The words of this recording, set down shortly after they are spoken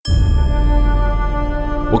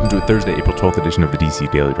Welcome to a Thursday, April 12th edition of the DC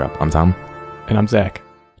Daily Drop. I'm Tom. And I'm Zach.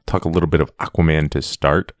 Talk a little bit of Aquaman to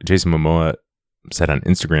start. Jason Momoa said on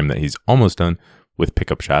Instagram that he's almost done with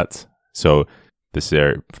pickup shots. So this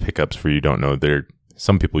are pickups, for you who don't know,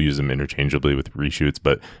 some people use them interchangeably with reshoots,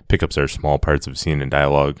 but pickups are small parts of scene and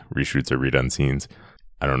dialogue. Reshoots are redone scenes.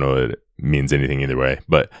 I don't know that it means anything either way,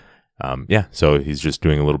 but so he's just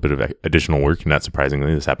doing a little bit of additional work. Not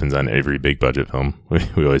surprisingly, this happens on every big budget film.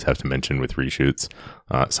 We always have to mention with reshoots.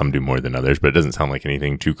 Some do more than others, but it doesn't sound like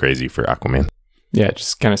anything too crazy for Aquaman. Yeah, it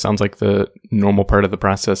just kind of sounds like the normal part of the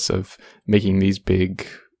process of making these big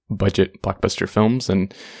budget blockbuster films.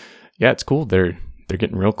 And yeah, it's cool. They're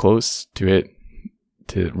getting real close to it,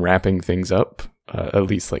 to wrapping things up, at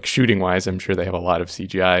least like shooting wise. I'm sure they have a lot of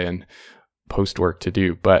CGI and post work to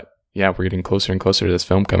do, but yeah, we're getting closer and closer to this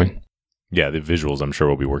film coming. Yeah, the visuals I'm sure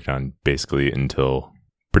we'll be working on basically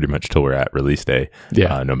pretty much till we're at release day.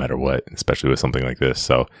 Yeah. No matter what, especially with something like this.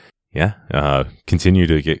 So yeah, continue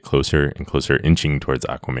to get closer and closer, inching towards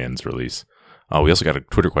Aquaman's release. We also got a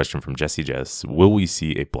Twitter question from Jesse Jess. Will we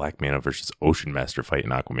see a Black Manta versus Ocean Master fight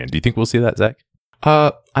in Aquaman? Do you think we'll see that, Zach?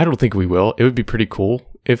 I don't think we will. It would be pretty cool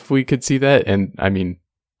if we could see that. And I mean,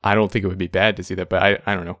 I don't think it would be bad to see that, but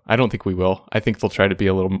I don't know. I don't think we will. I think they'll try to be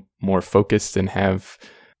a little more focused and have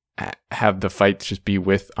the fights just be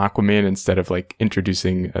with Aquaman instead of like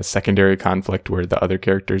introducing a secondary conflict where the other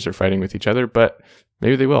characters are fighting with each other, but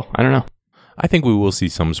maybe they will. I don't know. I think we will see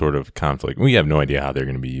some sort of conflict. We have no idea how they're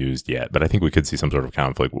going to be used yet, but I think we could see some sort of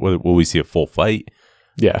conflict. Will we see a full fight?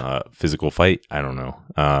 Yeah. Physical fight? I don't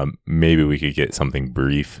know. Maybe we could get something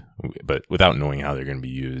brief, but without knowing how they're going to be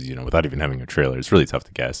used, without even having a trailer, it's really tough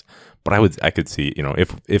to guess. But I could see,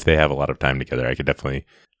 if they have a lot of time together,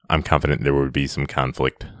 I'm confident there would be some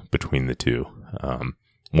conflict between the two,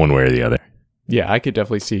 one way or the other. Yeah, I could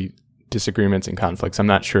definitely see disagreements and conflicts. I'm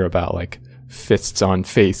not sure about like fists on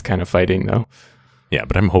face kind of fighting though. Yeah,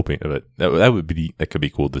 but I'm hoping that could be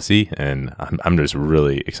cool to see, and I'm just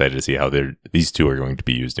really excited to see how these two are going to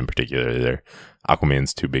be used in particular. They're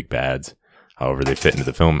Aquaman's two big bads. However they fit into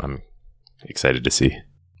the film, I'm excited to see.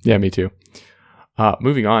 Yeah, me too.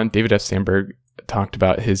 Moving on, David F. Sandberg talked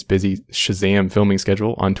about his busy Shazam filming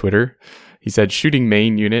schedule on Twitter. He said, shooting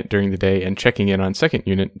main unit during the day and checking in on second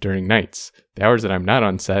unit during nights. The hours that I'm not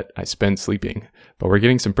on set, I spend sleeping, but we're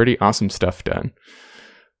getting some pretty awesome stuff done.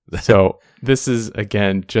 So this is,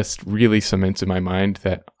 again, just really cements in my mind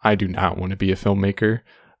that I do not want to be a filmmaker.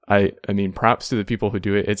 I mean, props to the people who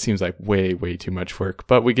do it. It seems like way, way too much work,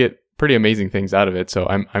 but we get pretty amazing things out of it. So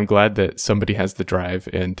I'm glad that somebody has the drive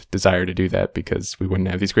and desire to do that, because we wouldn't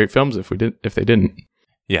have these great films if they didn't.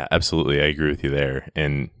 Yeah, absolutely. I agree with you there.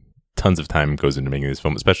 And tons of time goes into making this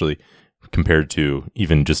film, especially compared to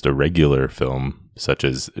even just a regular film, such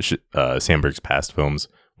as Sandberg's past films,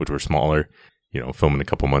 which were smaller. Film in a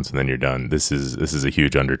couple months and then you're done. This is a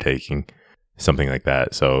huge undertaking, something like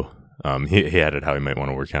that. So he added how he might want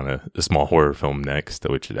to work on a small horror film next,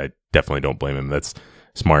 which I definitely don't blame him. That's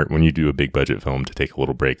smart when you do a big budget film to take a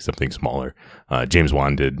little break, something smaller. James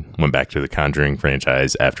Wan went back to the Conjuring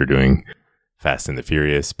franchise after doing Fast and the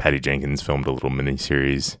Furious. Patty Jenkins filmed a little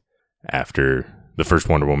miniseries after the first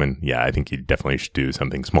Wonder Woman. Yeah, I think he definitely should do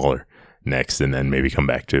something smaller next, and then maybe come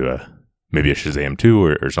back to maybe a Shazam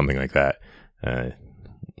 2 or something like that.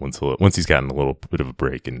 Once he's gotten a little bit of a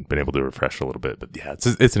break and been able to refresh a little bit. But yeah,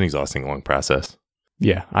 it's an exhausting, long process.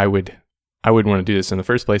 Yeah, I wouldn't want to do this in the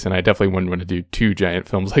first place, and I definitely wouldn't want to do two giant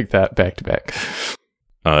films like that back to back.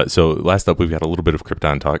 So last up, we've got a little bit of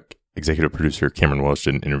Krypton talk. Executive producer Cameron Welch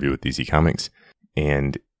did an interview with DC Comics,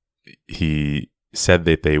 and he said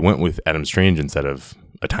that they went with Adam Strange instead of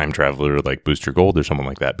a time traveler like Booster Gold or someone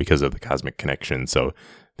like that because of the cosmic connection. So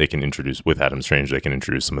they can introduce, with Adam Strange, they can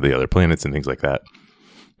introduce some of the other planets and things like that.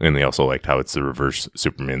 And they also liked how it's the reverse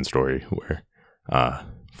Superman story where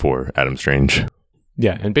for Adam Strange.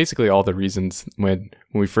 Yeah, and basically all the reasons when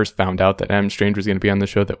we first found out that Adam Strange was going to be on the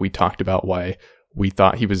show that we talked about why we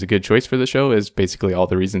thought he was a good choice for the show is basically all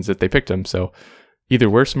the reasons that they picked him. So either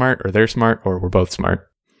we're smart or they're smart or we're both smart.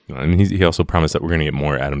 And he also promised that we're going to get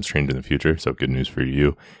more Adam Strange in the future, so good news for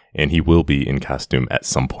you. And he will be in costume at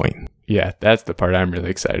some point. Yeah, that's the part I'm really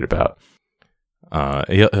excited about.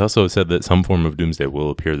 He also said that some form of Doomsday will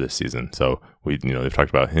appear this season. So they've talked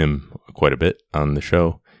about him quite a bit on the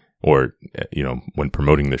show, or when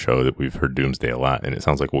promoting the show, that we've heard Doomsday a lot, and it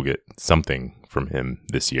sounds like we'll get something from him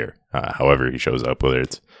this year. However he shows up, whether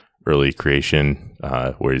it's early creation,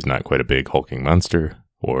 where he's not quite a big hulking monster,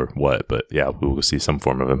 or what, but yeah, we will see some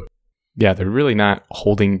form of him. Yeah, they're really not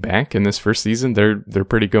holding back in this first season. They're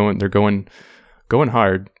going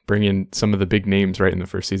hard, bringing some of the big names right in the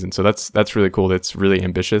first season. So that's really cool. That's really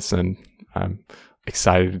ambitious, and I'm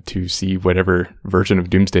excited to see whatever version of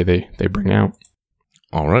Doomsday they bring out.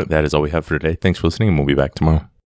 All right. That is all we have for today. Thanks for listening, and we'll be back tomorrow.